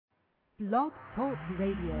Blog Talk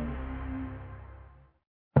Radio.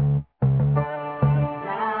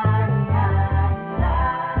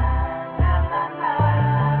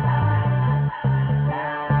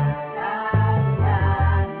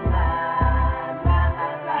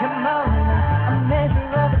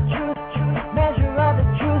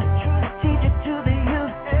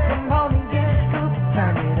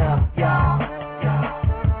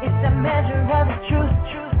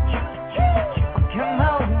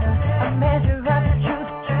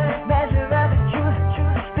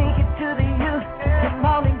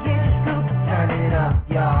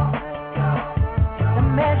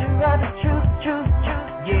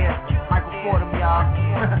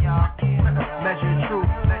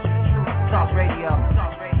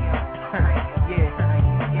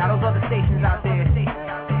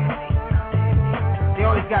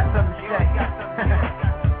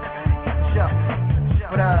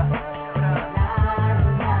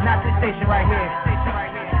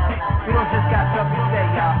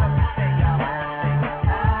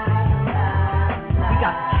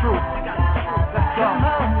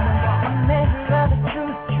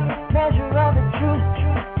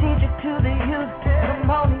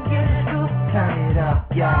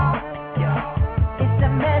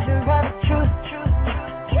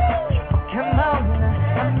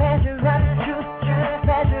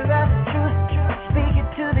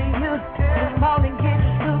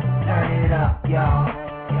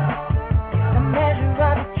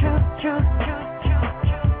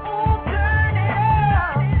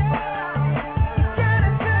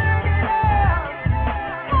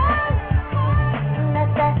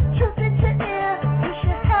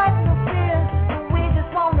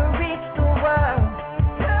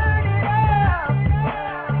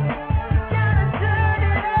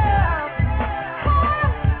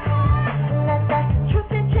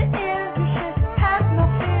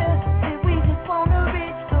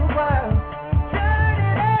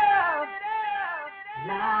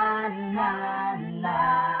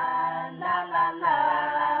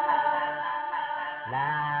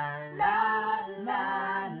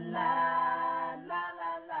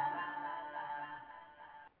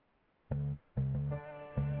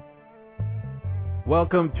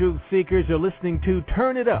 Welcome, Truth Seekers. You're listening to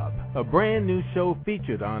Turn It Up, a brand new show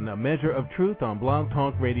featured on A Measure of Truth on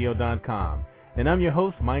blogtalkradio.com. And I'm your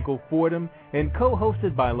host, Michael Fordham, and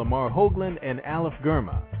co-hosted by Lamar Hoagland and Aleph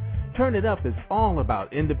Girma. Turn It Up is all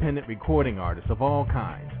about independent recording artists of all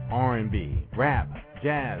kinds, R&B, rap,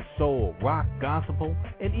 jazz, soul, rock, gospel,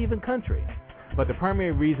 and even country. But the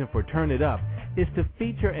primary reason for Turn It Up is to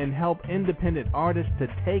feature and help independent artists to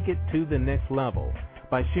take it to the next level,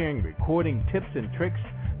 by sharing recording tips and tricks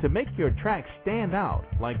to make your track stand out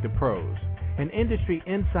like the pros, and industry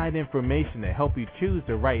inside information to help you choose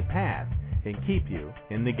the right path and keep you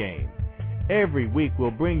in the game. Every week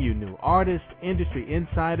we'll bring you new artists, industry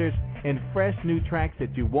insiders, and fresh new tracks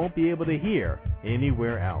that you won't be able to hear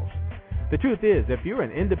anywhere else. The truth is, if you're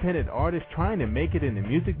an independent artist trying to make it in the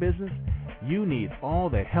music business, you need all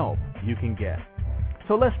the help you can get.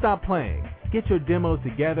 So let's stop playing. Get your demos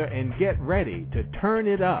together and get ready to turn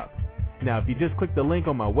it up. Now, if you just click the link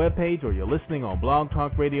on my webpage, or you're listening on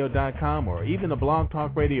blogtalkradio.com, or even the Blog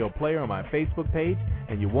Talk Radio player on my Facebook page,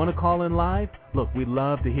 and you want to call in live, look, we'd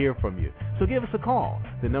love to hear from you. So give us a call.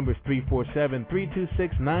 The number is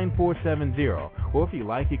 347-326-9470. Or if you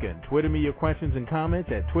like, you can Twitter me your questions and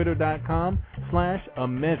comments at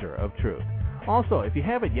twitter.com/ameasureoftruth. Also, if you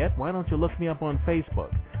haven't yet, why don't you look me up on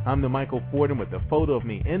Facebook? I'm the Michael Fordham with a photo of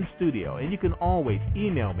me in studio, and you can always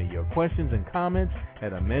email me your questions and comments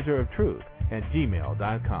at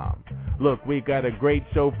ameasureoftruth@gmail.com. Look, we've got a great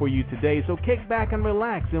show for you today, so kick back and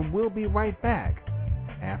relax, and we'll be right back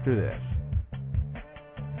after this.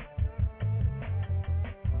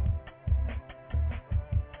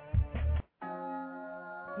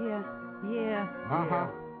 Yeah.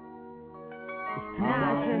 It's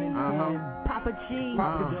Tanaja, Papa G.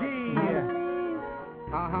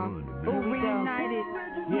 We're reunited.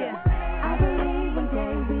 Yeah. I believe one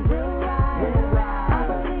day we will rise. I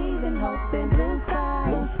believe in hope and blue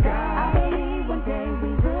skies. I believe one day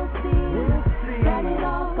we will see that it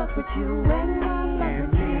all starts with you and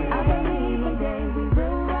me. I believe one day we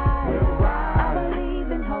will rise. I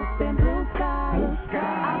believe in hope and blue skies.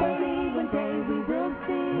 I believe one day we will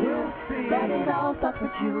see that it all starts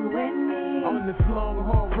with you and me. On this long,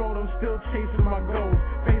 hard road, I'm still chasing my goals.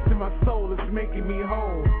 Facing my soul, it's making me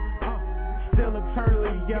whole. still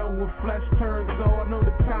eternally young when flesh turns old. I know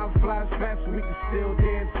the time flies fast, we can still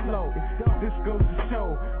dance slow. This goes to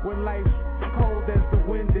show, when life's cold as the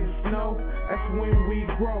wind and snow, that's when we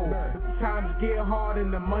grow. Times get hard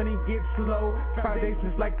and the money gets low.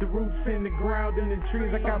 Foundations like the roots in the ground and the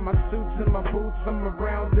trees. I got my suits and my boots, I'm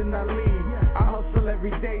around and I leave. I hustle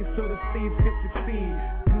every day so the seeds can succeed.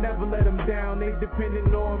 Never let them down, they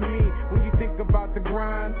depending on me. When you think about the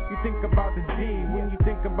grind, you think about the G's. When you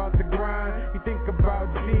think about the grind, you think about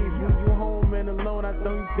G's. When you home and alone, I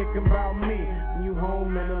know you thinking about me. When you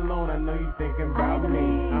home and alone, I know you thinking about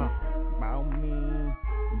me. About me.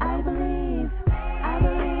 I believe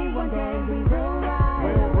one day we will rise.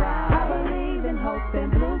 We'll rise. I believe in hope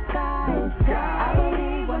and blue skies. Blue skies. I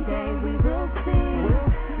believe one day we will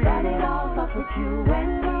see that it all starts with you and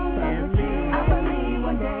me. I believe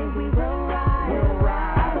one day we will rise. We'll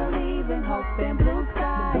rise. I believe in hope and blue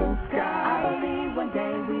skies. Blue skies. I believe one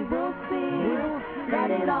day we will see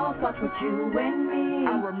that it all starts with you and me.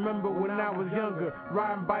 I remember when I was younger,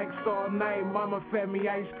 riding bikes all night. Mama fed me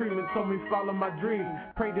ice cream and told me follow my dreams.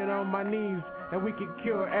 Prayed it on my knees and we could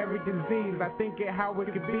cure every disease. I think it how it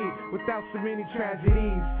could be without so many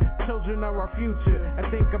tragedies. Children are our future. I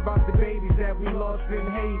think about the babies that we lost in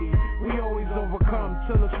Haiti. We always overcome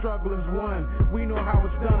till the struggle is won. We know how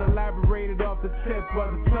it's done, elaborated off the tip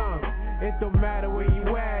of the tongue. It don't matter where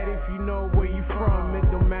you at if you know where you from. It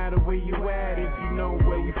don't matter where you at if you know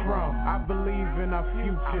where you from. I believe in our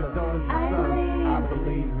future, daughters and sons. I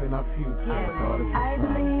believe in our future, daughters and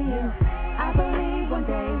sons. I believe one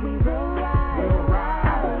day we will rise. We'll rise.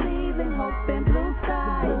 I believe in hope and blue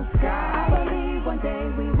skies. Blue skies. I believe one day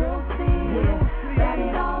we will see that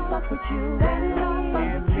it all starts with you and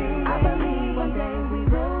me. I believe one day we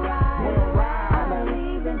will rise. We'll rise. I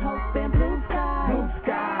believe in hope and blue skies. Blue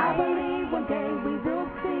skies. I believe one day we will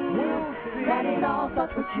see that it all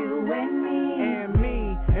starts with you and me. And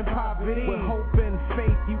me in poverty. With hope and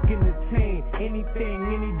faith you can attain anything,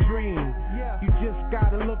 any dream. You just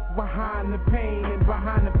gotta look behind the pain and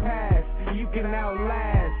behind the past. You can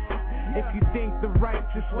outlast. If you think the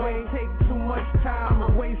righteous way take too much time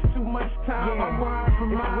or waste too much time, I'm wired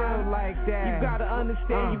from it's real like that. You gotta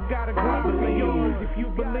understand, you gotta go for yours. If you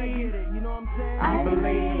believe, you know what I'm saying? I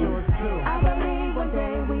believe yours too. I believe one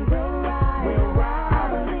day we will rise. We'll rise. I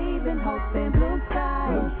believe in hope and blue skies.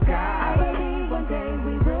 Blue skies. I believe one day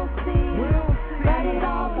we will see that it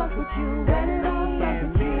all starts with you and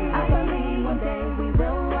me. I believe one day we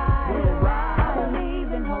will rise. We'll rise. I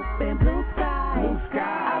believe in hope and blue skies. Blue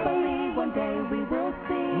skies. I believe one day we will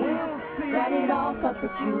see that it all starts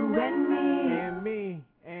with you and me. And me,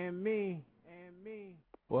 and me, and me.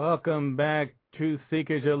 Welcome back, Truth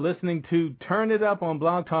Seekers. You're listening to Turn It Up on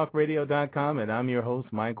blogtalkradio.com, and I'm your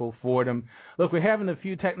host, Michael Fordham. Look, we're having a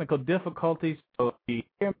few technical difficulties, so if you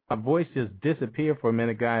hear my voice just disappear for a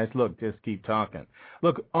minute, guys, look, just keep talking.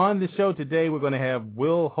 Look, on the show today, we're going to have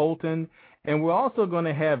Will Holton, and we're also going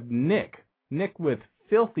to have Nick with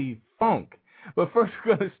Filthy Funk. But first,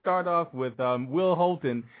 we're going to start off with Will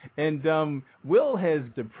Holton, and Will has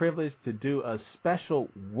the privilege to do a special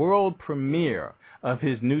world premiere of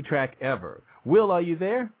his new track, Ever. Will, are you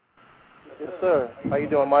there? Yes, sir. How you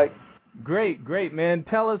doing, Mike? Great, man.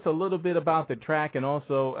 Tell us a little bit about the track and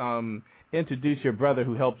also introduce your brother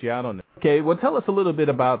who helped you out on it. Okay, well, tell us a little bit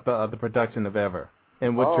about the production of Ever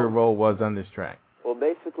and what your role was on this track. Well,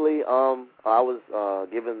 basically, I was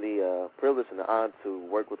given the privilege and the honor to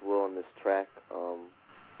work with Will on this track.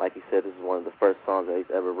 Like he said, this is one of the first songs that he's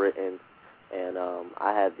ever written, and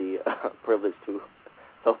I had the privilege to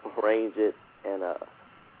help arrange it, and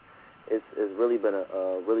it's really been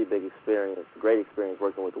a really big experience, a great experience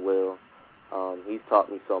working with Will. He's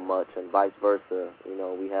taught me so much, and vice versa. You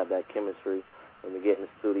know, we have that chemistry when we get in the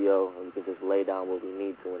studio, and we can just lay down what we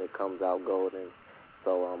need to when it comes out golden.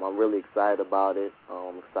 So I'm really excited about it.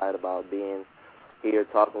 I'm excited about being here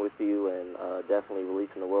talking with you and definitely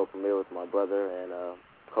releasing the world premiere with my brother. And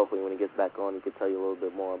hopefully when he gets back on, he can tell you a little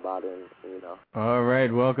bit more about it. And, you know. All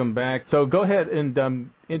right, welcome back. So go ahead and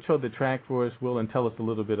intro the track for us, Will, and tell us a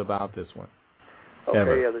little bit about this one. Okay,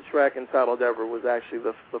 Ever. Yeah, the track entitled Ever was actually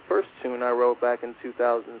the first tune I wrote back in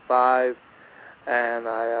 2005. And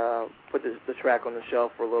I put the track on the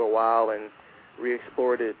shelf for a little while and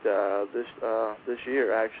re-explored it this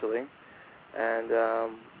year, actually. And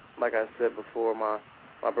like I said before,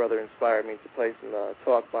 my brother inspired me to play some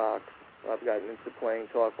TalkBox. I've gotten into playing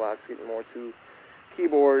TalkBox, getting more to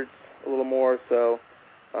keyboards a little more, so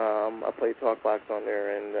I play TalkBox on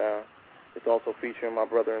there, and it's also featuring my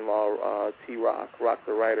brother-in-law, T-Rock, Rock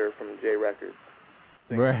the Writer from J Records.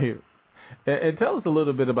 Right. And tell us a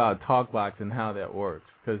little bit about TalkBox and how that works,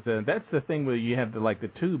 because that's the thing where you have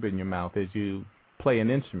the tube in your mouth as you play an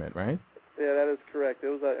instrument, right? Yeah, that is correct. It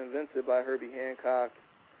was invented by Herbie Hancock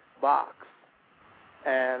box,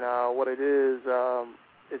 and what it is,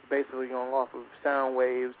 it's basically going off of sound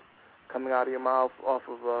waves coming out of your mouth, off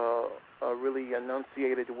of a really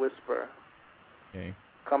enunciated whisper, okay,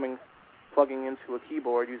 plugging into a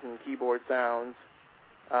keyboard using keyboard sounds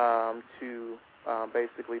to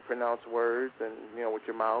basically pronounce words and with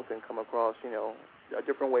your mouth and come across a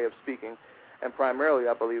different way of speaking. And primarily,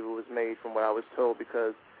 I believe it was made, from what I was told,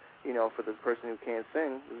 because for the person who can't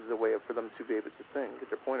sing, this is a way for them to be able to sing, get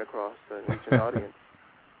their point across and reach an audience.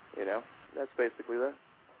 That's basically that.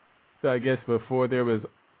 So I guess before there was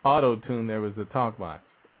auto-tune, there was the TalkBox.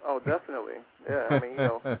 Oh, definitely. Yeah, I mean,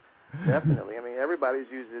 definitely. I mean, everybody's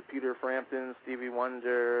used it. Peter Frampton, Stevie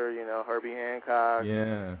Wonder, Herbie Hancock,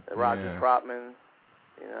 Roger Troutman.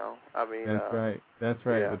 I mean. That's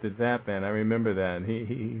right. Yeah. With the Zap Band, I remember that.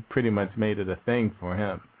 He pretty much made it a thing for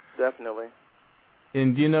him. Definitely.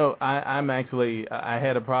 And I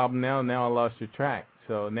had a problem now. Now I lost your track,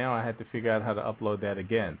 so now I had to figure out how to upload that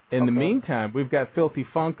again. In the meantime, we've got Filthy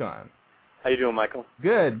Funk on. How you doing, Michael?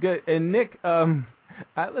 Good. And Nick,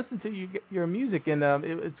 I listened to your music, and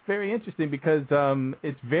it's very interesting because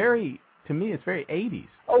it's very 80s.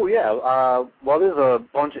 Oh, yeah. Well, there's a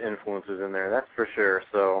bunch of influences in there, that's for sure.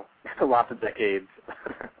 So lots of decades.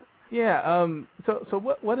 Yeah.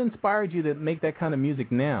 So what inspired you to make that kind of music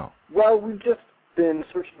now? Well, we've just been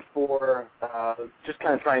searching for, just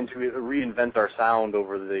kind of trying to reinvent our sound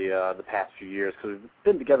over the past few years, because we've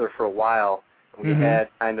been together for a while. And we had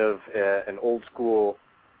kind of an old school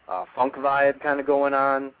funk vibe kind of going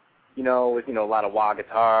on, with a lot of wah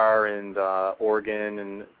guitar and organ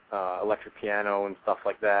and electric piano and stuff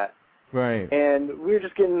like that. Right. And we were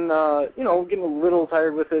just getting, getting a little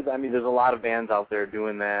tired with it. I mean, there's a lot of bands out there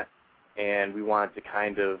doing that, and we wanted to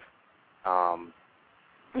kind of,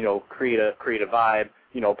 create a vibe,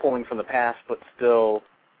 pulling from the past, but still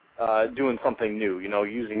doing something new,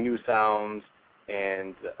 using new sounds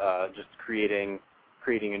and just creating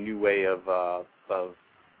a new way of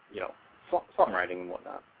songwriting and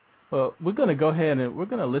whatnot. Well, we're going to go ahead and we're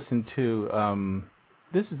going to listen to,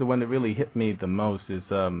 this is the one that really hit me the most, is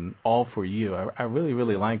All For You. I really,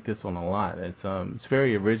 really like this one a lot. It's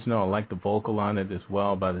very original. I like the vocal on it as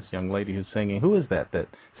well by this young lady who's singing. Who is that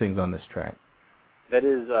sings on this track? That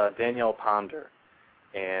is Danielle Ponder,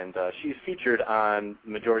 and she's featured on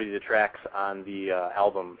the majority of the tracks on the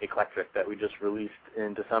album Eclectric that we just released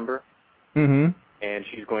in December. Mm-hmm. And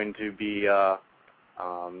she's going to be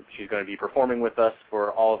performing with us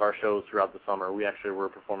for all of our shows throughout the summer. We actually were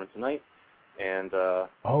performing tonight, and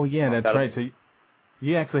oh yeah, that's right. So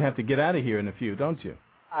you actually have to get out of here in a few, don't you?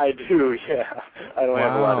 I do, yeah. I don't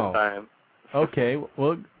have a lot of time. Okay,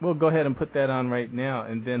 we'll go ahead and put that on right now,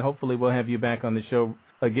 and then hopefully we'll have you back on the show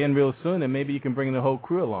again real soon, and maybe you can bring the whole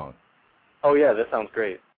crew along. Oh yeah, that sounds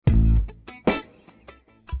great.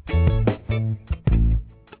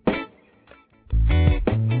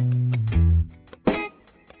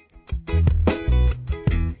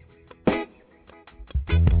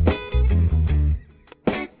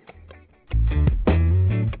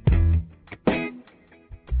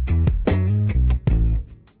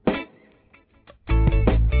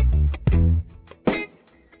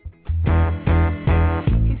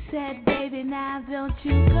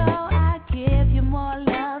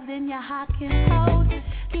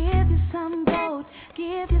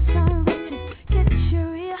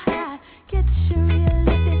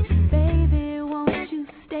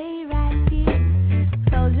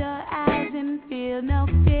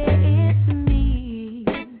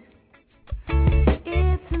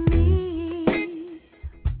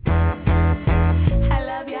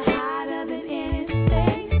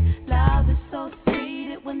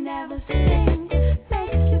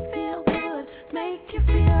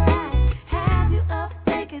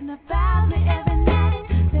 About me every night,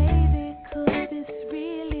 baby, could this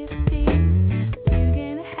really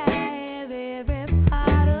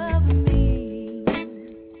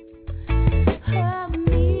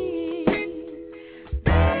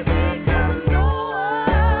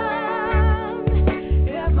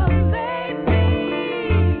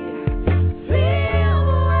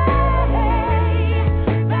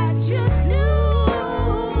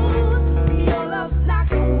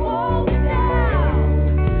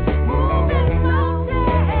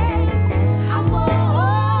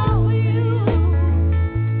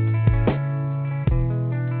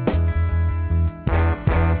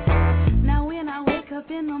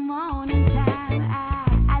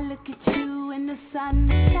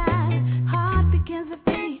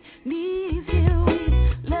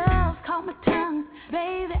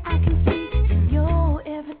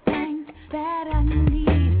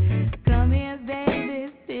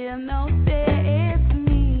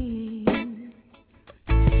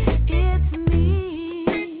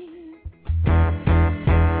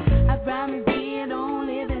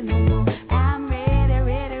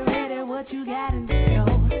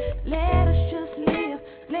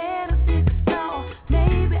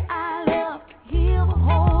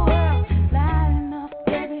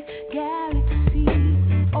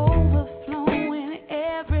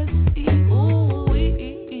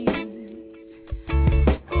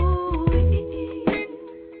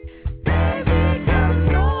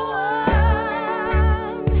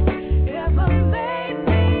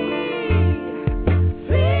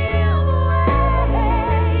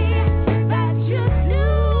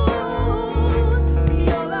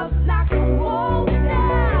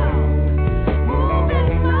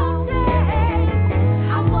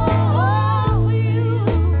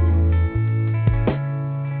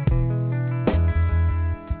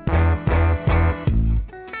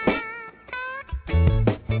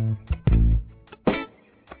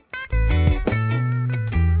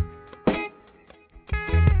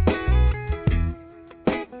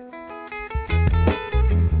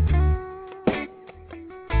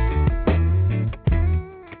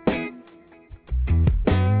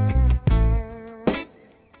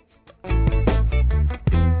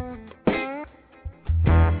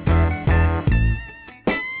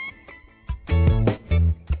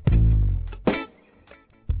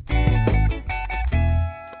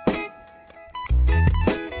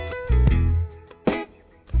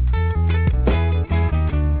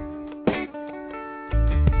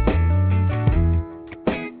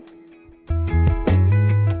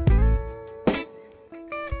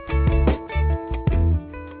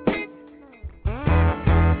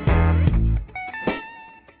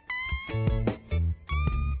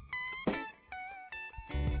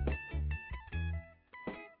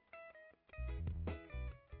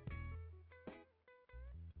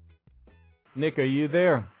Nick, are you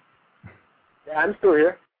there? Yeah, I'm still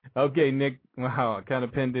here. Okay, Nick. Wow, I kind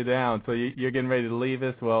of pinned it down. So you're getting ready to leave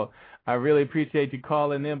us. Well, I really appreciate you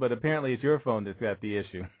calling in, but apparently it's your phone that's got the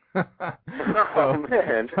issue. Oh,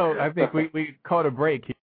 man. So I think we caught a break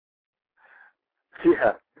here.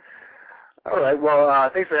 Yeah. All right. Well,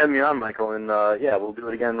 thanks for having me on, Michael. And, yeah, we'll do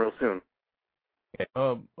it again real soon.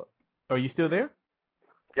 Okay. Are you still there?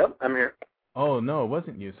 Yep, I'm here. Oh, no, it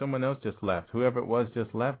wasn't you. Someone else just left. Whoever it was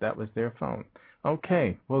just left, that was their phone.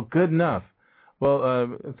 Okay. Well, good enough.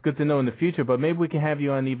 Well, it's good to know in the future, but maybe we can have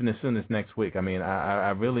you on even as soon as next week. I mean, I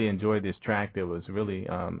really enjoyed this track. There was really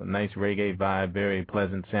a nice reggae vibe, very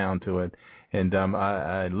pleasant sound to it. And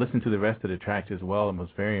I listened to the rest of the tracks as well and was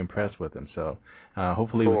very impressed with them. So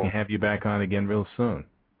hopefully we can have you back on again real soon.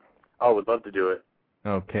 Oh, would love to do it.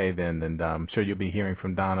 Okay, then. And I'm sure you'll be hearing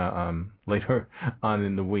from Donna later on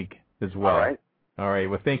in the week as well. All right. All right.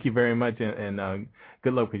 Well, thank you very much, and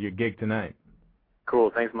good luck with your gig tonight. Cool.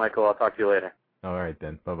 Thanks, Michael. I'll talk to you later. All right,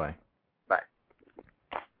 then. Bye-bye. Bye.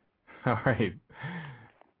 All right.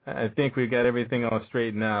 I think we got everything all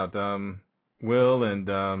straightened out. Will and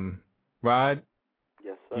Rod?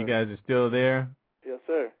 Yes, sir. You guys are still there? Yes,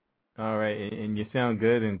 sir. All right. And you sound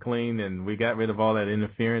good and clean, and we got rid of all that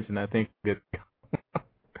interference, and I think good.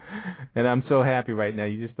 And I'm so happy right now.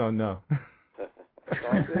 You just don't know. It's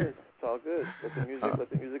all good. It's all good. Let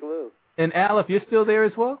the music live. And Al, if you're still there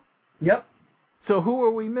as well? Yep. So who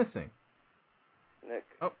are we missing? Nick.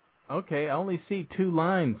 Oh, okay. I only see 2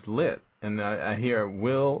 lines lit, and I hear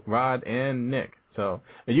Will, Rod, and Nick. So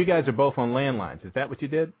you guys are both on landlines. Is that what you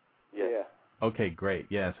did? Yeah. Okay, great.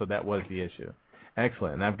 Yeah, so that was the issue.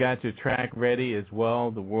 Excellent. And I've got your track ready as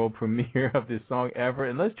well, the world premiere of this song ever.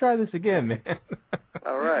 And let's try this again, man.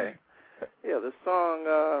 All right. Yeah, this song,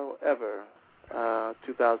 Ever,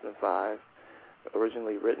 2005,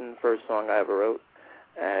 originally written, first song I ever wrote.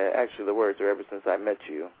 Actually, the words are Ever Since I Met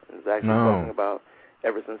You. And it's actually talking about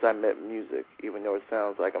ever since I met music, even though it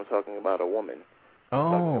sounds like I'm talking about a woman.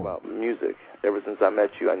 I'm talking about music. Ever since I met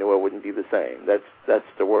you, I knew I wouldn't be the same. That's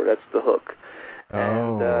the word. That's the hook.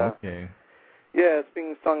 And, okay. Yeah, it's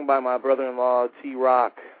being sung by my brother-in-law, T.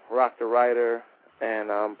 Rock the writer,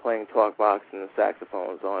 and I'm playing talk box and the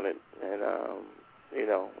saxophones on it. And, you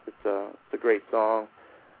know, it's a great song.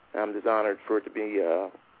 I'm just honored for it to be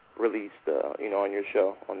released, you know, on your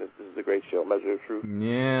show. This is a great show, Measure of Truth.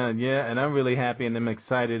 Yeah, and I'm really happy and I'm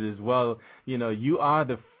excited as well. You know, you are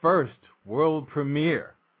the first world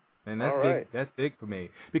premiere, and that's All big. right. That's big for me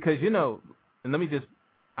because, you know, and let me just,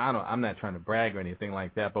 I'm not trying to brag or anything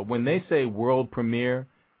like that, but when they say world premiere,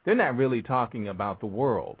 they're not really talking about the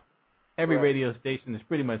world. Every Right. radio station is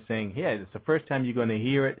pretty much saying, yeah, it's the first time you're going to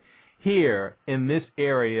hear it here in this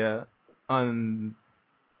area on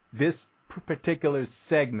this particular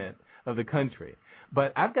segment of the country.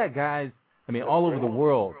 But I've got guys, I mean, all over the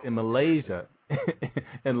world, in Malaysia,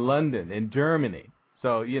 in London, in Germany.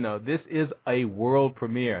 So, you know, this is a world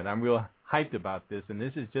premiere, and I'm real hyped about this, and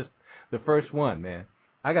this is just the first one, man.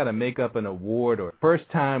 I got to make up an award or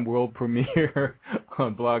first-time world premiere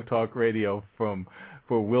on Blog Talk Radio for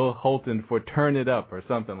Will Holton for Turn It Up or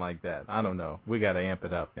something like that. I don't know. We got to amp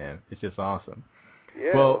it up, man. It's just awesome.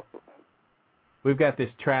 Yeah. Well, we've got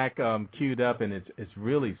this track queued up, and it's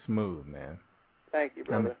really smooth, man. Thank you,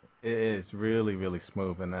 brother. It's really, really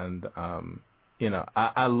smooth, and you know,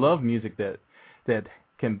 I love music that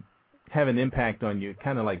can have an impact on you,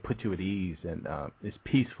 kind of like put you at ease, and it's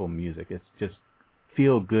peaceful music. It's just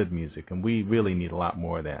feel-good music, and we really need a lot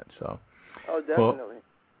more of that. So, Oh, definitely. well,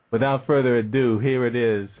 without further ado, here it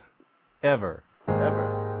is, Ever.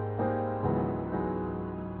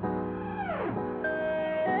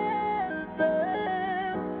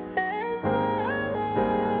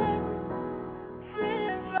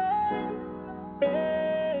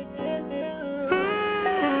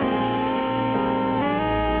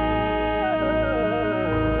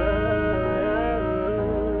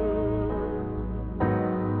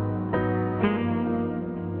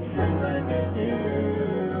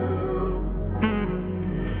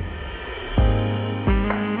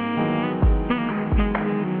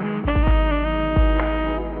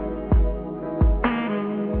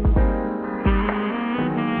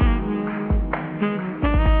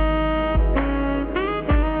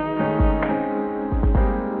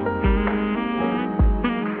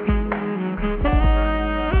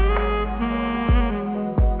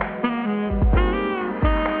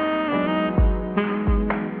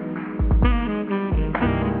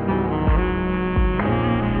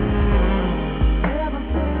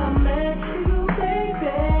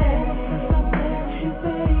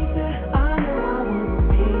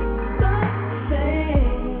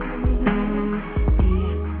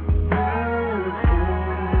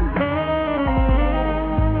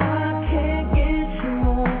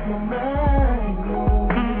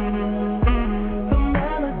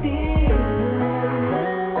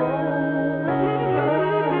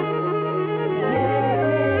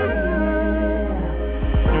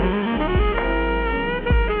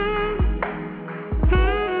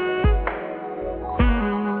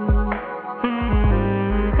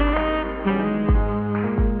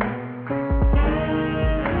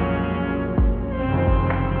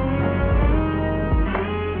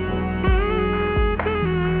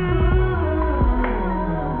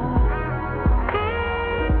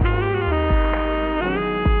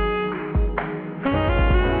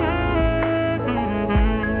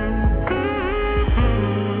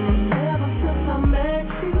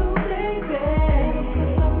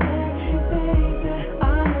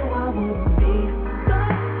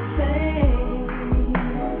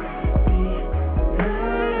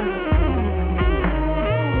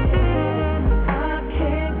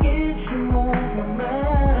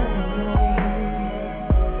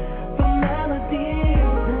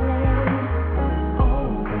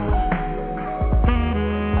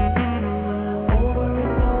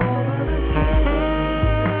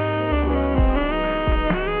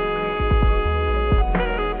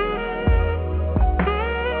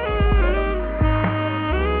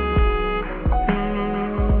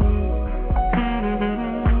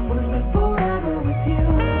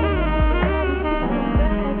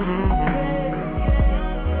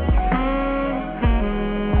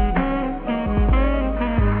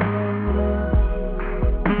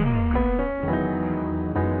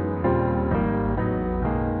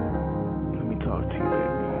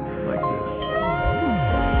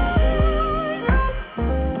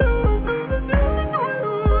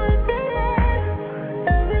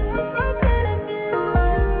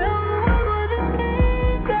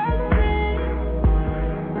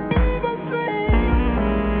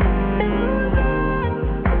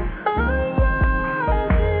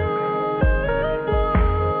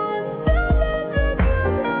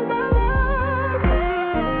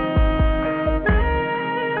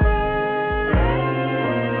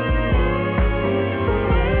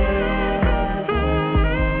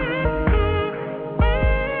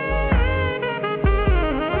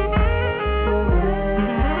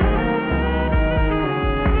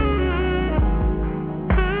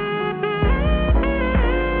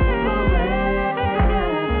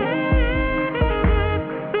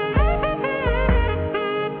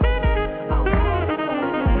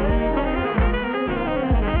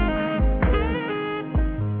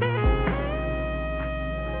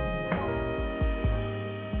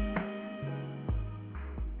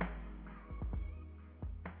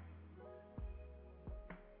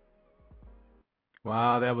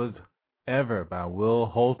 Wow, that was Ever by Will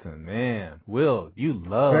Holton. Man, Will, you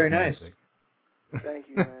love Very music. nice. Thank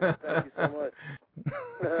you, man. Thank you so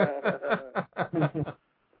much.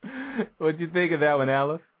 What'd you think of that one,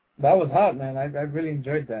 Alice? That was hot, man. I really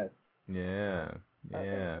enjoyed that. Yeah. Thank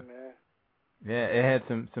you, man. Yeah, it had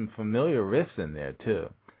some familiar riffs in there too,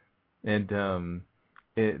 and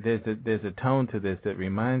there's a tone to this that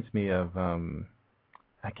reminds me of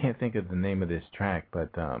I can't think of the name of this track,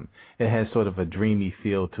 but it has sort of a dreamy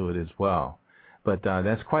feel to it as well. But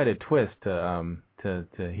that's quite a twist to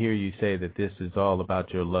hear you say that this is all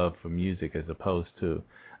about your love for music as opposed to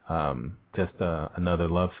just another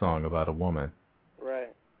love song about a woman.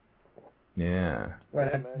 Right. Yeah. Right.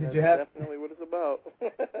 Yeah, man, did that's you have definitely what it's about?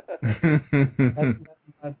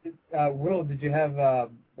 Will? Did you have a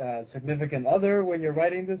significant other when you're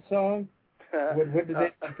writing this song? What did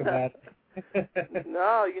they think about it?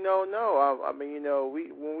 No. I mean,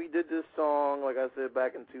 when we did this song, like I said,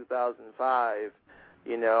 back in 2005,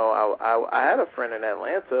 I had a friend in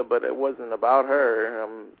Atlanta, but it wasn't about her.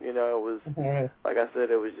 It was, like I said,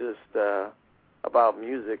 it was just about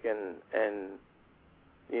music and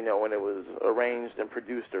when it was arranged and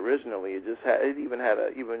produced originally, it even had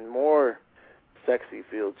a even more sexy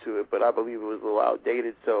feel to it. But I believe it was a little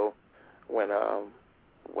outdated. So when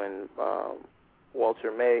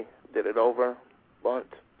Walter May did it over,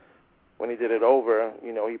 when he did it over,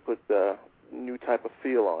 he put the new type of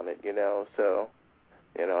feel on it, So,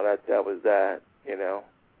 that was that,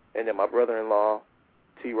 And then my brother-in-law,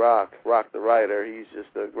 T-Rock, Rock the Writer, he's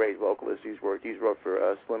just a great vocalist. He's wrote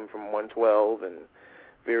for Slim from 112 and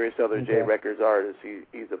various other J Records artists.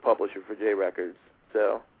 He's a publisher for J Records.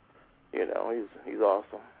 So, he's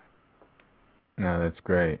awesome. No, that's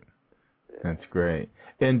great. Yeah. That's great.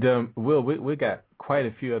 And Will, we got quite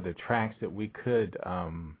a few other tracks that we could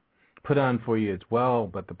put on for you as well,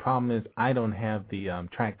 but the problem is I don't have the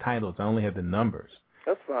track titles. I only have the numbers.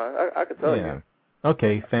 That's fine. I can tell you.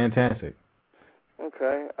 Okay, fantastic.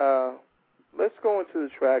 Okay. Let's go into the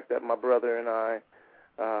track that my brother and I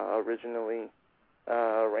originally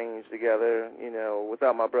arranged together.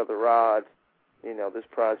 Without my brother Rod, this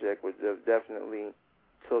project would have definitely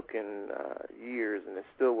taken years, and it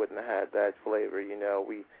still wouldn't have had that flavor.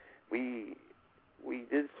 We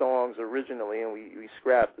did songs originally, and we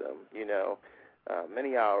scrapped them.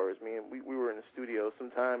 Many hours. I mean, we were in the studio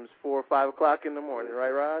sometimes 4 or 5 o'clock in the morning,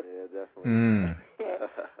 right, Rod? Yeah, definitely.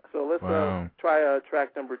 So let's try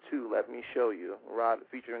track number 2. Let Me Show You. Rod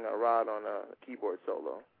featuring Rod on a keyboard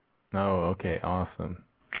solo. Oh, okay, awesome.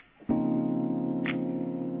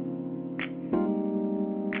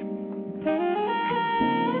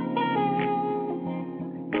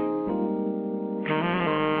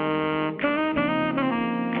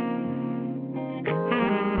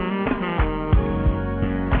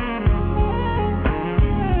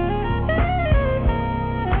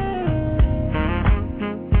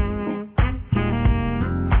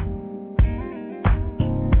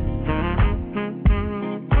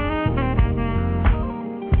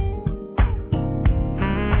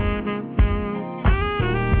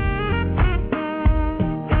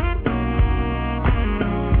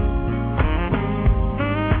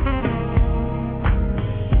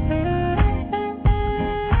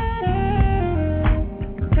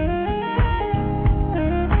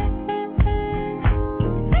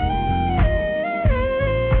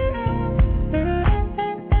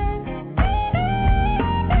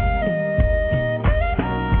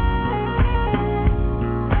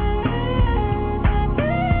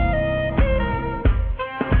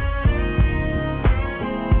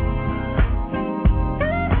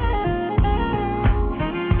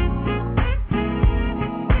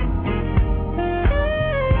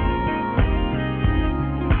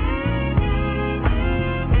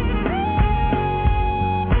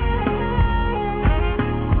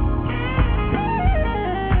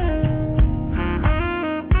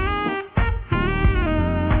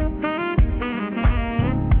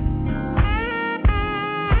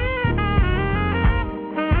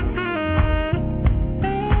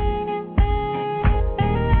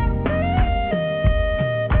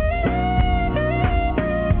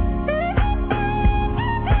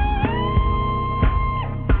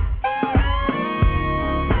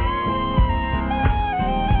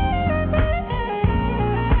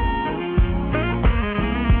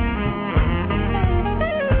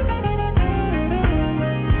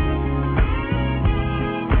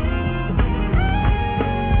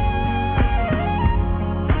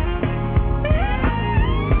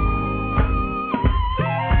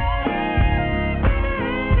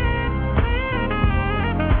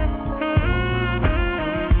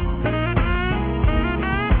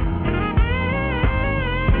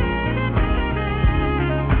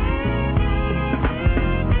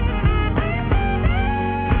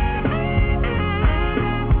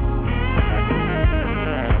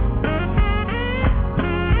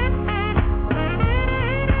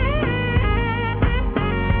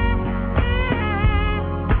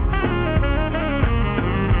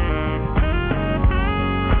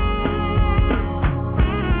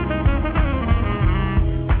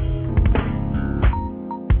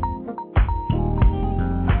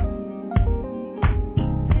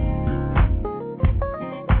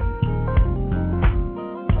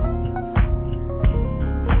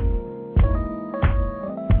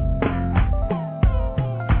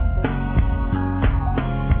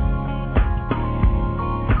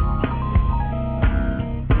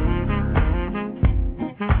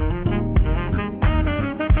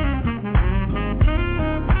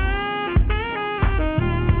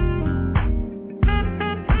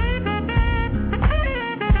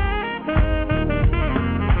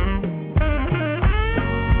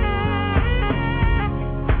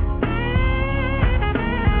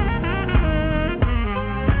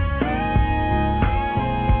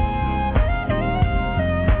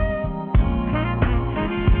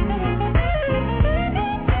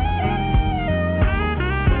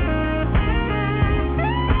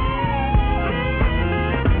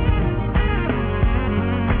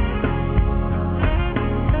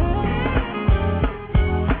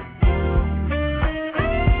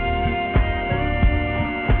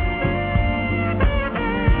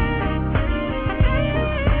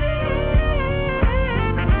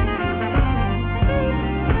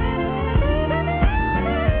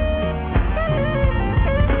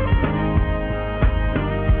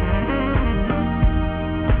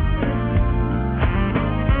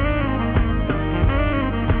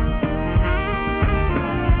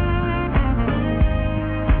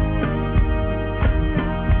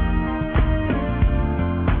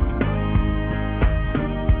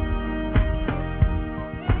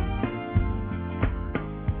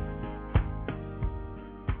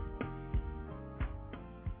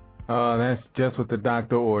 Oh, that's just what the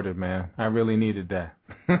doctor ordered, man. I really needed that.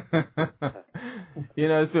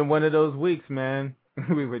 It's been one of those weeks, man.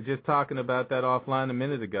 We were just talking about that offline a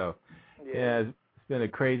minute ago. Yeah, it's been a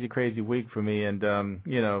crazy, crazy week for me, and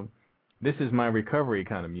this is my recovery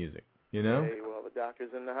kind of music. Hey, well, the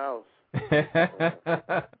doctor's in the house.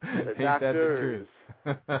 The doctors.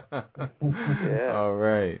 Yeah. All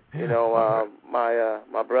right.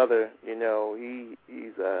 My brother, he's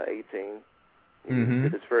 18. He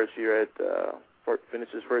did his first year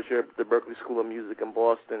finished his first year at the Berklee School of Music in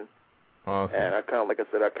Boston. Awesome. And I count it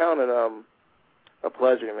a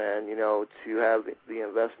pleasure, man, to have the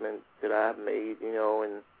investment that I've made,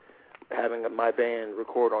 and having my band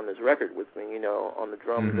record on this record with me, on the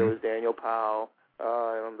drums there was Daniel Powell,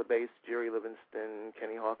 and on the bass Jerry Livingston,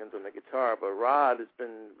 Kenny Hawkins on the guitar. But Rod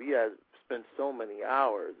we have spent so many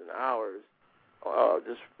hours and hours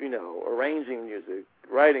just, arranging music,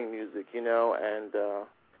 writing music, and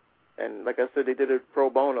like I said, they did it pro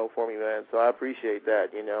bono for me, man, so I appreciate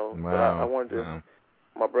that, Wow. But I wanted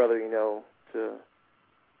my brother, to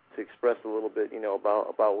express a little bit,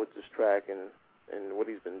 about with this track and what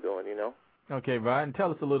he's been doing, Okay, Rod, and tell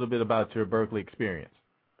us a little bit about your Berklee experience.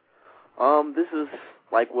 This is,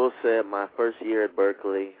 like Will said, my first year at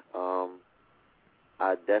Berklee.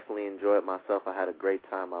 I definitely enjoyed myself. I had a great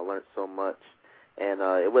time. I learned so much. And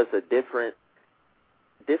it was a different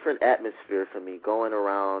atmosphere for me, going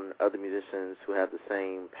around other musicians who have the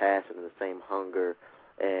same passion and the same hunger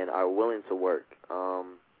and are willing to work. I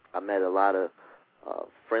met a lot of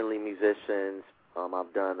friendly musicians.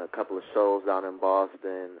 I've done a couple of shows down in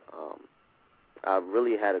Boston. I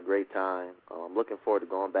really had a great time. I'm looking forward to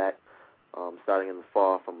going back starting in the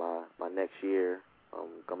fall for my next year,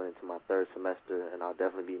 coming into my third semester, and I'll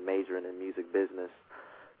definitely be majoring in music business,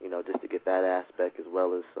 just to get that aspect as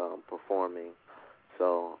well as performing.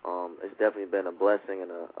 So it's definitely been a blessing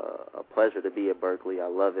and a pleasure to be at Berklee. I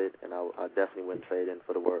love it, and I definitely wouldn't trade in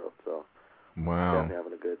for the world. So wow, definitely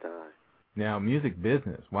having a good time. Now, music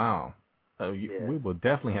business, wow. We will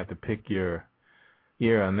definitely have to pick your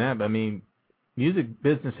ear on that. But, I mean, music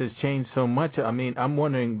business has changed so much. I mean, I'm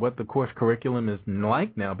wondering what the course curriculum is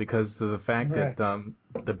like now because of the fact that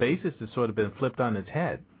the basis has sort of been flipped on its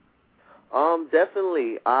head.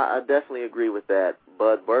 Definitely. I definitely agree with that.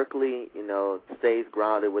 But Berklee, stays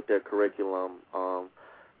grounded with their curriculum.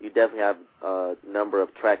 You definitely have a number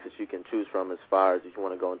of tracks that you can choose from as far as if you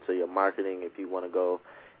want to go into your marketing, if you want to go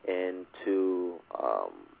into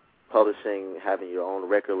publishing, having your own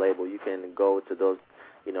record label. You can go to those,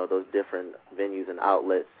 those different venues and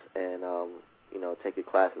outlets and, take your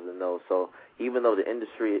classes in those. So even though the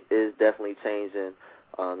industry is definitely changing,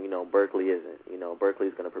 Berklee isn't. Berklee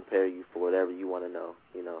is going to prepare you for whatever you want to know,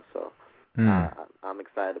 So I'm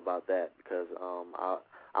excited about that because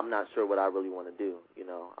I'm not sure what I really want to do.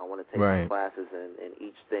 I want to take some classes in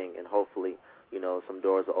each thing, and hopefully, some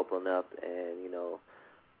doors will open up, and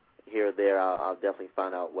here or there, I'll definitely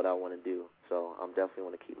find out what I want to do. So I'm definitely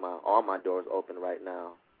want to keep all my doors open right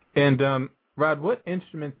now. And Rod, what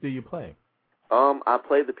instruments do you play? I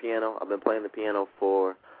play the piano. I've been playing the piano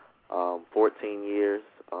for 14 years.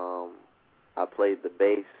 I played the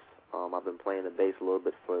bass. I've been playing the bass a little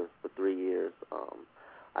bit for 3 years.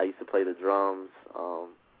 I used to play the drums.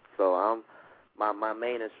 So my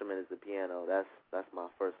main instrument is the piano. That's my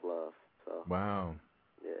first love. So wow.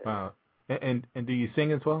 Yeah. Wow. And do you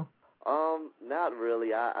sing as well? Not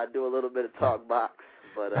really. I do a little bit of talk box,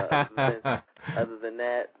 but other than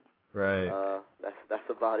that, that's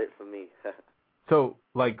about it for me. So,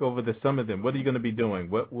 like over the summer, then, what are you going to be doing?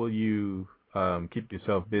 What will you keep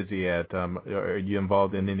yourself busy at? Are you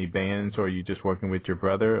involved in any bands, or are you just working with your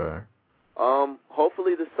brother? Or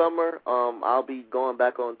hopefully this summer, I'll be going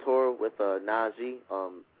back on tour with Najee.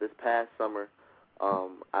 This past summer,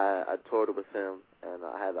 I toured with him, and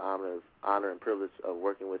I had the honor and privilege of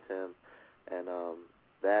working with him, and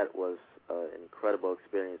that was an incredible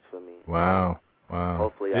experience for me. Wow.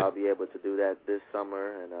 Hopefully I'll be able to do that this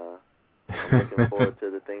summer, and I'm looking forward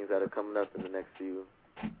to the things that are coming up in the next few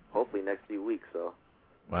weeks. So.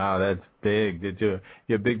 Wow, that's big. Did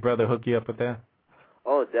your big brother hook you up with that?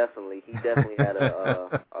 Oh, definitely. He definitely had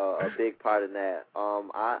a big part in that.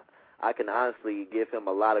 I can honestly give him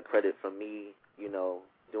a lot of credit for me,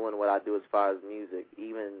 doing what I do as far as music,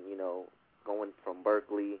 even, going from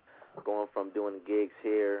Berklee, going from doing gigs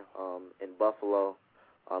here in Buffalo.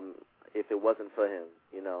 If it wasn't for him,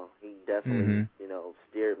 he definitely,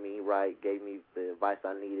 steered me right, gave me the advice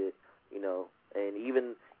I needed, and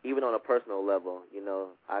even on a personal level,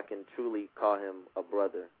 I can truly call him a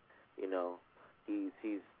brother.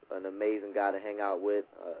 He's an amazing guy to hang out with.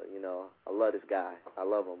 I love this guy. I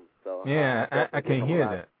love him. So yeah, I can hear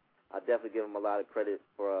that. I definitely give him a lot of credit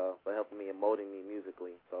for helping me and molding me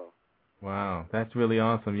musically. So. Wow, that's really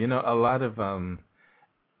awesome. You know, a lot of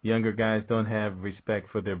younger guys don't have respect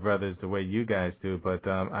for their brothers the way you guys do, but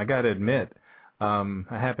I got to admit, I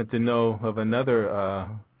happen to know of another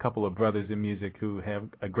couple of brothers in music who have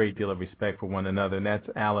a great deal of respect for one another, and that's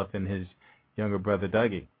Aleph and his younger brother,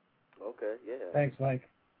 Dougie. Okay, yeah. Thanks, Mike.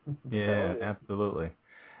 Yeah, absolutely.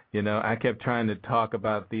 You know, I kept trying to talk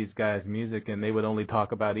about these guys' music, and they would only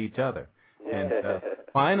talk about each other. Yeah. And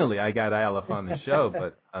finally, I got Aleph on the show,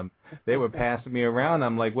 but they were passing me around.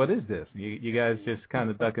 I'm like, what is this? You guys just kind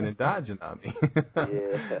of ducking and dodging on me.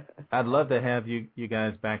 Yeah. I'd love to have you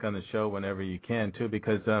guys back on the show whenever you can, too,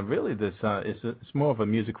 because really this it's more of a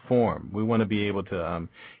music forum. We want to be able to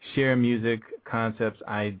share music, concepts,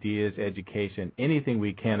 ideas, education, anything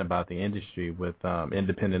we can about the industry with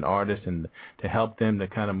independent artists, and to help them to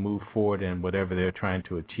kind of move forward in whatever they're trying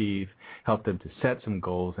to achieve, help them to set some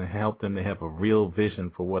goals, and help them to have a real vision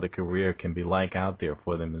for what a career can be like out there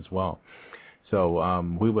for them as well. So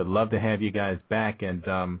we would love to have you guys back. And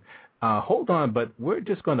hold on, but we're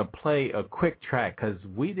just going to play a quick track because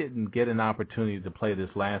we didn't get an opportunity to play this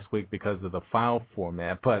last week because of the file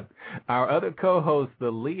format. But our other co-host, the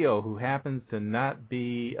Leo, who happens to not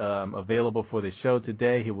be available for the show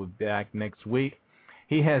today, he will be back next week.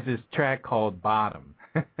 He has this track called Bottom.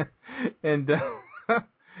 And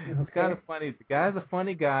it's kind of funny. The guy's a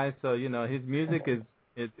funny guy, so, you know, his music is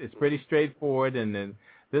it's pretty straightforward. And then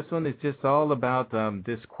this one is just all about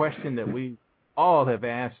this question that we all have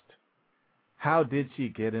asked: how did she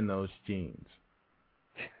get in those jeans?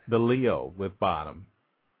 The Leo with Bottom.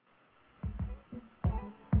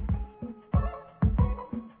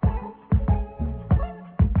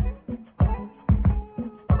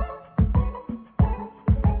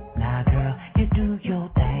 Now, girl, you do your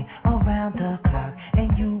thing around the clock,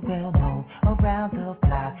 and you will move around the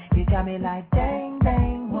block. You got me like bang,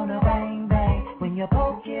 bang, wanna bang, bang. When you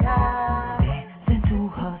poke it out, listen to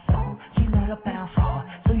her song. She let her bounce hard,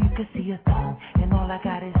 so you can see her thong. And all I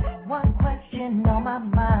got is one question on my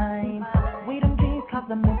mind. We them jeans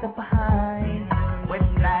compliment the behind. With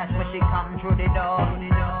flash when she come through the door.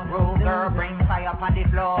 Rule girl bring fire up on the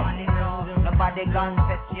floor. Nobody gun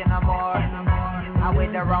fetch you no more. I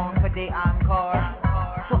wait around for the encore.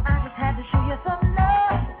 So I just had to show you some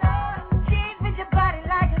love. Jeans with your body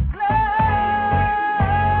like a glove.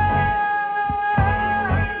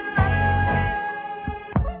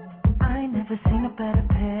 I ain't never seen a better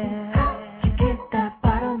pair. You get that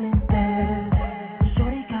bottom in there.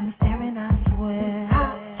 Shorty got me staring, I swear.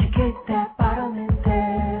 You get that bottom in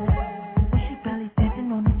there. When she belly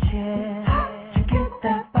dancing on the chair. You get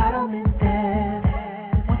that bottom in there.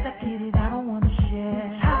 Once I get it, I don't wanna share.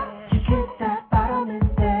 You get that bottom in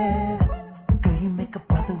there. Girl, you make a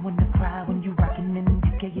brother wanna cry when you rockin' and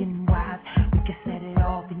you getting wise. We can set it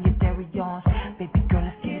off in your dairy yards. Baby girl,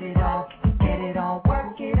 let's get it on. Get it on,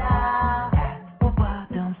 work it out. Well,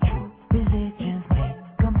 bottoms true, religions make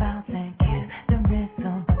come bounce and kiss the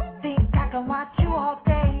rhythm. Think I can watch you all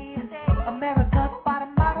day. America's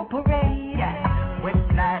bottom model parade. Yeah, with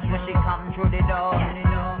flash when she come through the door.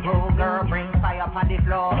 Rule girl bring fire up on the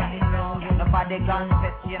floor. Nobody gun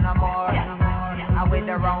fetch you no more. I wait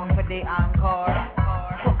around for the encore.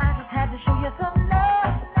 So I just had to show you some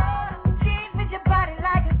love. Jeans with your body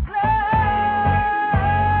like a glove.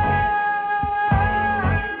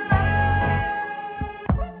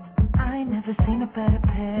 I ain't never seen a better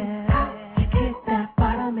pair. You get that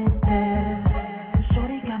bottom in there.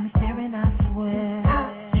 Shorty got me staring, I swear.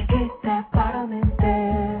 You get that bottom in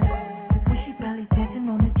there. When she belly dancing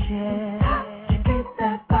on the chair. You get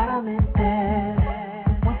that bottom in there.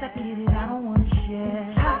 Once I get it, I don't wanna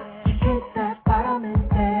share. You get that bottom in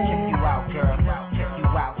there. Check you out, girl. Check you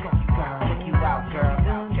out, check you out, check you out, girl.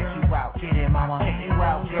 Check you out, get it, mama. Check you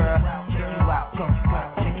out, girl. Check you out, go.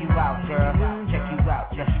 Check you out, girl. Check you out,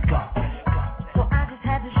 let's go. So I just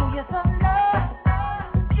had to show you some love.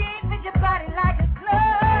 Jeans with your body like a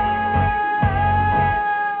glove.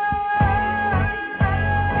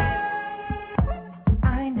 I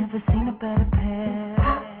ain't never seen a better pair.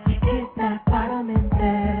 You get that bottom in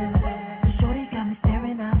there. Shorty got me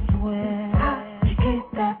staring, I swear. You get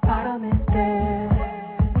that bottom in there.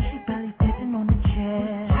 When she belly dancing on the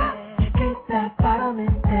chair. You get that bottom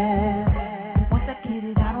in there. Once I get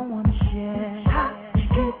it, I don't wanna share. You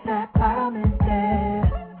get that bottom in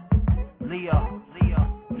there. Leo,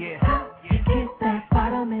 yeah. You get that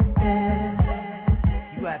bottom in there.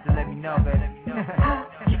 You have to let me know, baby.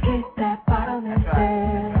 You get that bottom in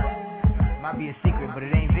there. Might be a secret, but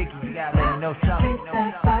it ain't Vicky. You gotta let me know something. Get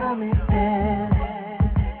that bottom in there.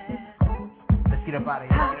 Let's get up out of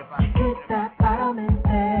here. You get that bottom in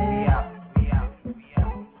there.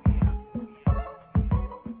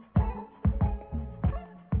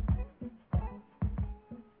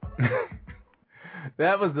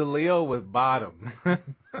 That was the Leo with bottom.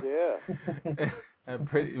 Yeah. That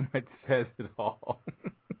pretty much says it all.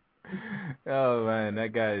 Oh, man,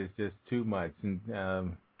 that guy is just too much. And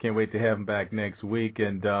can't wait to have him back next week.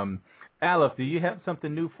 And, Aleph, do you have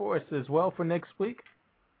something new for us as well for next week?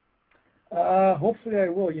 Hopefully I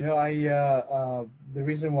will. You know, the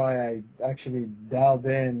reason why I actually dialed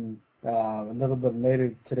in a little bit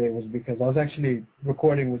later today was because I was actually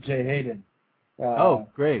recording with Jay Hayden.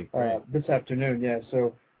 Great. This afternoon, yeah.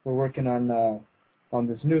 So we're working on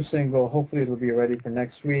this new single. Hopefully it'll be ready for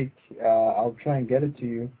next week. I'll try and get it to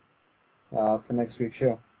you for next week's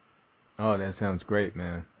show. Oh, that sounds great,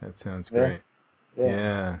 man. That sounds great.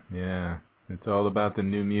 Yeah. It's all about the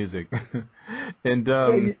new music. And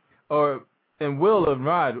and Will and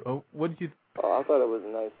Rod, what did you? I thought it was a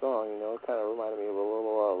nice song. You know, it kind of reminded me of a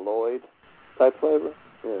little Lloyd type flavor.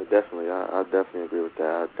 Yeah, definitely. I definitely agree with that.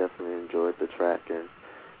 I definitely enjoyed the track, and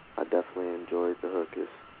I definitely enjoyed the hook.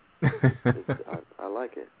 I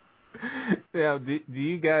like it. Yeah. Do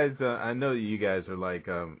you guys? I know you guys are like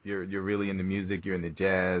you're really into music. You're into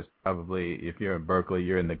jazz. Probably, if you're in Berkeley,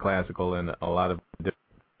 you're into classical and a lot of different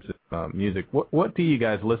music. What do you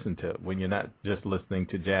guys listen to when you're not just listening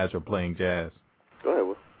to jazz or playing jazz? Go ahead,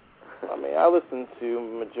 Will. I mean, I listen to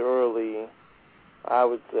majorly, I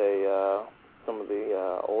would say, some of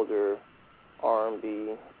the older R&B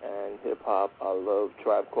and hip hop. I love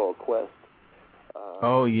Tribe Called Quest.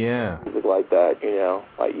 Oh yeah. Music like that, you know,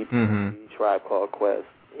 like EPMD, Tribe Called Quest.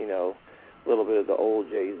 You know, a little bit of the old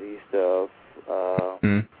Jay-Z stuff.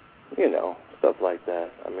 You know, stuff like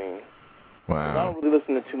that. I mean, I don't really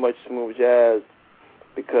listen to too much smooth jazz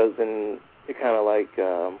because then it kind of like,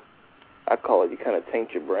 I call it, you kind of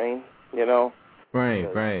taint your brain, you know? Right.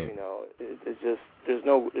 You know, it's just, there's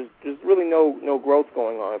really no growth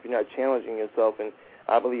going on if you're not challenging yourself. And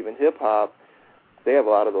I believe in hip-hop, they have a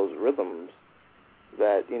lot of those rhythms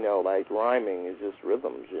that, you know, like rhyming is just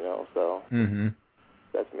rhythms, you know, so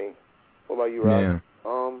that's me. What about you, Rob? Yeah.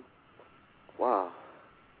 Wow.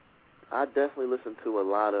 I definitely listen to a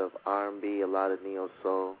lot of R&B, a lot of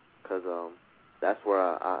neo-soul, because that's where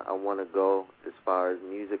I want to go as far as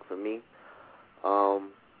music for me. I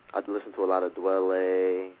listen to a lot of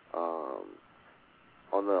Dwele.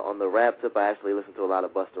 On the rap tip, I actually listen to a lot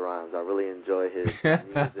of Busta Rhymes. I really enjoy his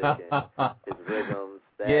music and his rhythms.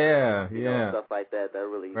 You know, stuff like that. That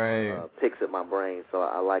really picks at my brain. So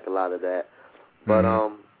I like a lot of that. But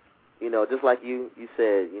you know, just like you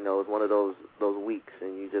said, you know, it's one of those weeks,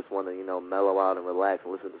 and you just want to, you know, mellow out and relax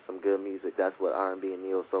and listen to some good music. That's what R&B and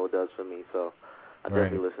neo soul does for me. So I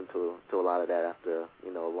definitely listen to a lot of that after,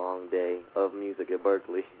 you know, a long day of music at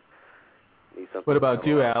Berkeley. What about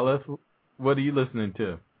you, Aleph? What are you listening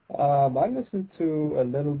to? I listen to a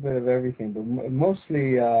little bit of everything, but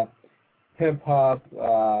mostly hip hop,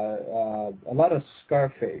 a lot of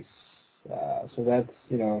Scarface. So that's,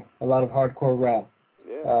 you know, a lot of hardcore rap.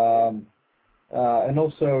 And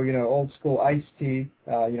also, you know, old school Ice-T. You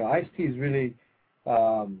know, Ice-T is really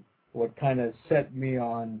what kind of set me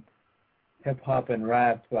on hip-hop and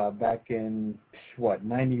rap back in,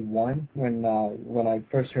 91, when I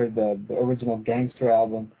first heard the original Gangster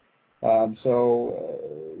album.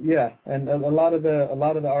 Yeah, and a lot of the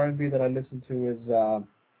R&B that I listen to is,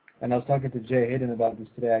 and I was talking to Jay Hayden about this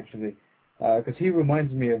today, actually, because he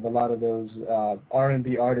reminds me of a lot of those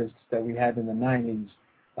R&B artists that we had in the 90s.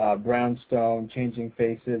 Brownstone, Changing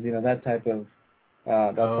Faces, you know, that type of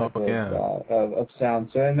of sound.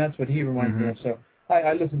 So, and that's what he reminds me of. So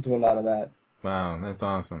I listen to a lot of that. Wow, that's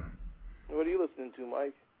awesome. What are you listening to,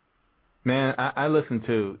 Mike? Man, I listen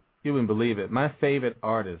to, you wouldn't believe it, my favorite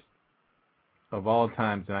artist of all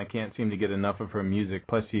times, and I can't seem to get enough of her music,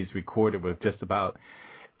 plus she's recorded with just about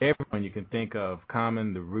everyone you can think of,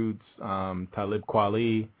 Common, The Roots, Talib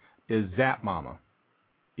Kweli, is Zap Mama.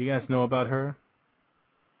 You guys know about her?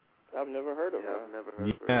 I've never heard of her. I've never heard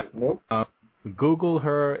of her. Nope. Google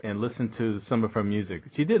her and listen to some of her music.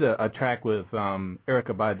 She did a track with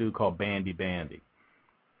Erykah Badu called Bandy Bandy,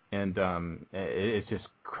 and it's just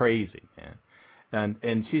crazy, man.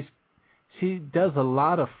 And she does a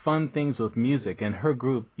lot of fun things with music, and her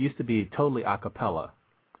group used to be totally a cappella,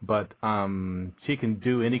 but she can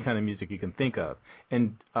do any kind of music you can think of.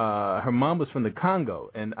 And her mom was from the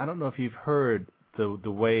Congo, and I don't know if you've heard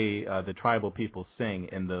the way the tribal people sing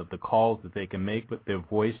and the calls that they can make with their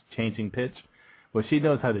voice changing pitch. Well, she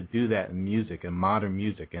knows how to do that in music, in modern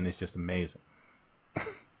music, and it's just amazing.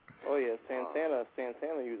 Oh yeah,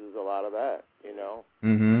 Santana uses a lot of that, you know.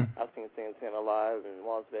 I've seen Santana live in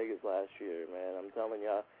Las Vegas last year, man. I'm telling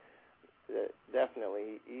you,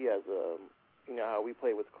 definitely he has a, you know how we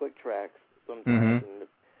play with click tracks sometimes, and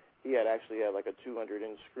he actually had like a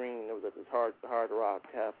 200-inch screen. It was at this Hard Rock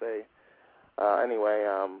Cafe.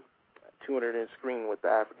 200-inch screen with the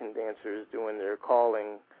African dancers doing their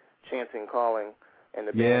chanting calling, and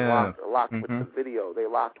the band locked with the video. They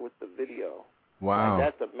locked with the video. Wow.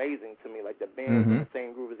 Like, that's amazing to me. Like, the band was in the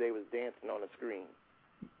same groove as they was dancing on the screen.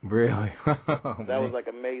 Really? That was, like,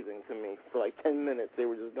 amazing to me. For, like, 10 minutes, they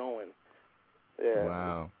were just going. Yeah.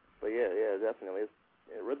 Wow. But, yeah, definitely. It's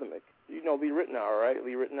rhythmic. You know Lee Ritenour, right?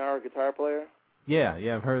 Lee Ritenour, guitar player? Yeah,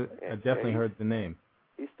 I've definitely heard the name.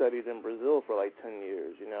 He studied in Brazil for, like, 10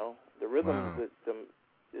 years, you know? The rhythm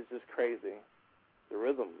is just crazy. The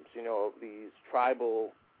rhythms, you know, of these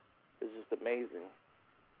tribal is just amazing.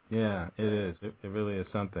 Yeah, it is. It really is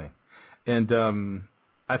something. And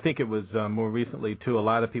I think it was more recently, too, a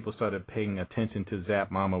lot of people started paying attention to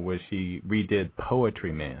Zap Mama where she redid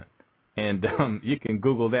Poetry Man. And you can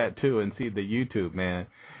Google that, too, and see the YouTube, man.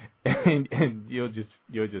 And you'll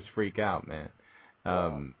just freak out, man.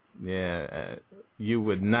 You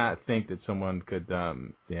would not think that someone could,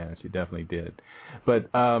 she definitely did. But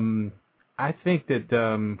I think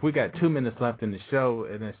that we got 2 minutes left in the show,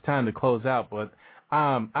 and it's time to close out. But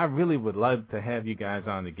I really would love to have you guys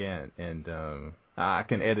on again, and I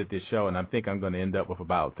can edit this show, and I think I'm going to end up with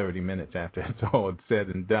about 30 minutes after it's all said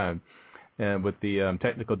and done, and with the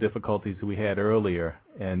technical difficulties we had earlier.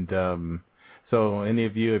 And so any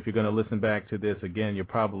of you, if you're going to listen back to this again, you'll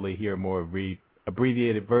probably hear more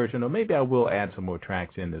abbreviated version, or maybe I will add some more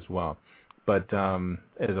tracks in as well. But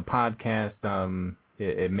as a podcast,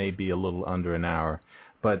 it may be a little under an hour.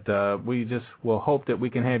 But we just will hope that we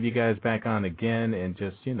can have you guys back on again and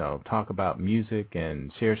just, talk about music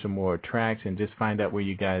and share some more tracks and just find out where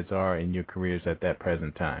you guys are in your careers at that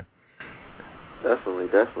present time. Definitely.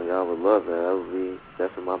 I would love that. That would be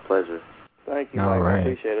definitely my pleasure. Thank you, Mike. I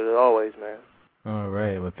appreciate it as always, man. All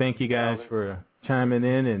right. Well, thank you guys for chiming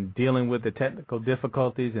in and dealing with the technical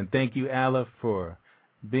difficulties. And thank you, Aleph, for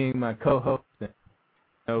being my co-host. It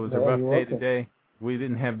was a rough day today. We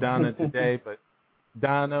didn't have Donna today, but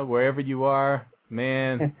Donna, wherever you are,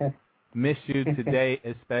 man, miss you today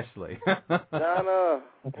especially. Donna.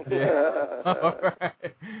 Yeah. All right.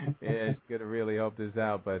 Yeah, she's going to really help this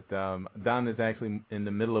out. But Donna's actually in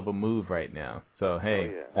the middle of a move right now. So,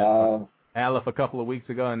 hey, Aleph a couple of weeks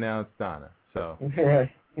ago, and now it's Donna. So,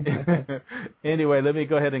 right. Anyway, let me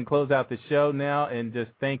go ahead and close out the show now and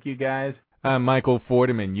just thank you guys. I'm Michael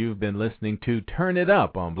Fordham, and you've been listening to Turn It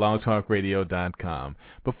Up on blogtalkradio.com.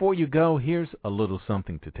 Before you go, here's a little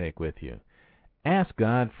something to take with you. Ask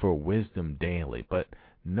God for wisdom daily, but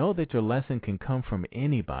know that your lesson can come from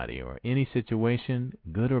anybody or any situation,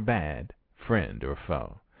 good or bad, friend or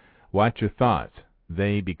foe. Watch your thoughts.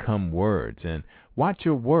 They become words, and watch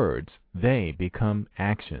your words. They become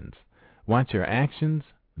actions. Watch your actions.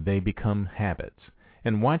 They become habits.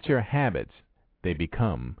 And watch your habits. They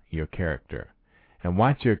become your character. And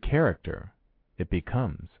watch your character. It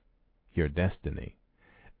becomes your destiny.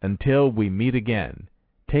 Until we meet again,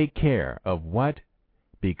 take care of what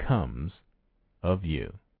becomes of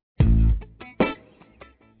you.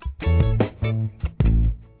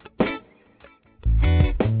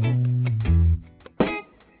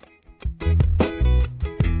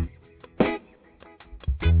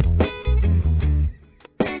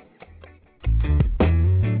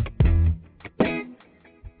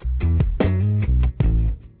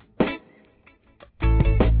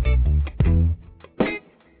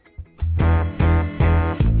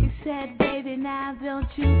 Don't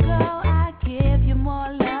you go, I give you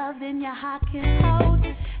more love than your heart can hold.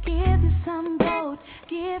 Give you some gold,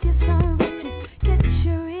 give you some riches. Get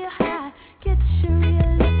you real high, get you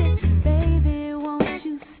real lifted. Baby, won't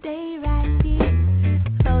you stay right here?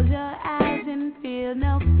 Close your eyes and feel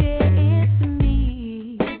no fear. It's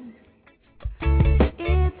me,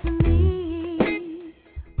 it's me.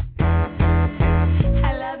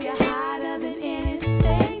 I love you harder than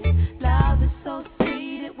anything. Love is so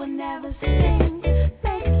sweet, it will never sting.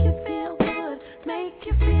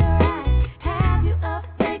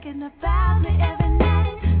 About me every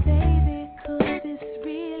night, baby, 'cause it's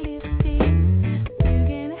real.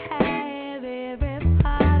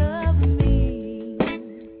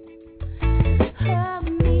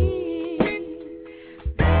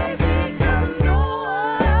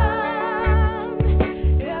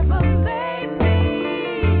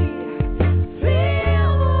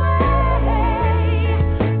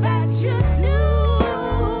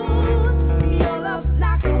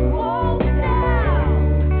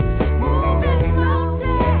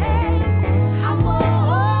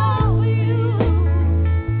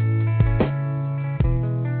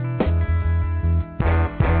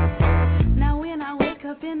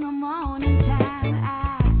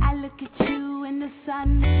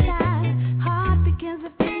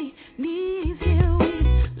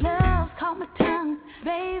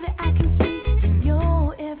 I can see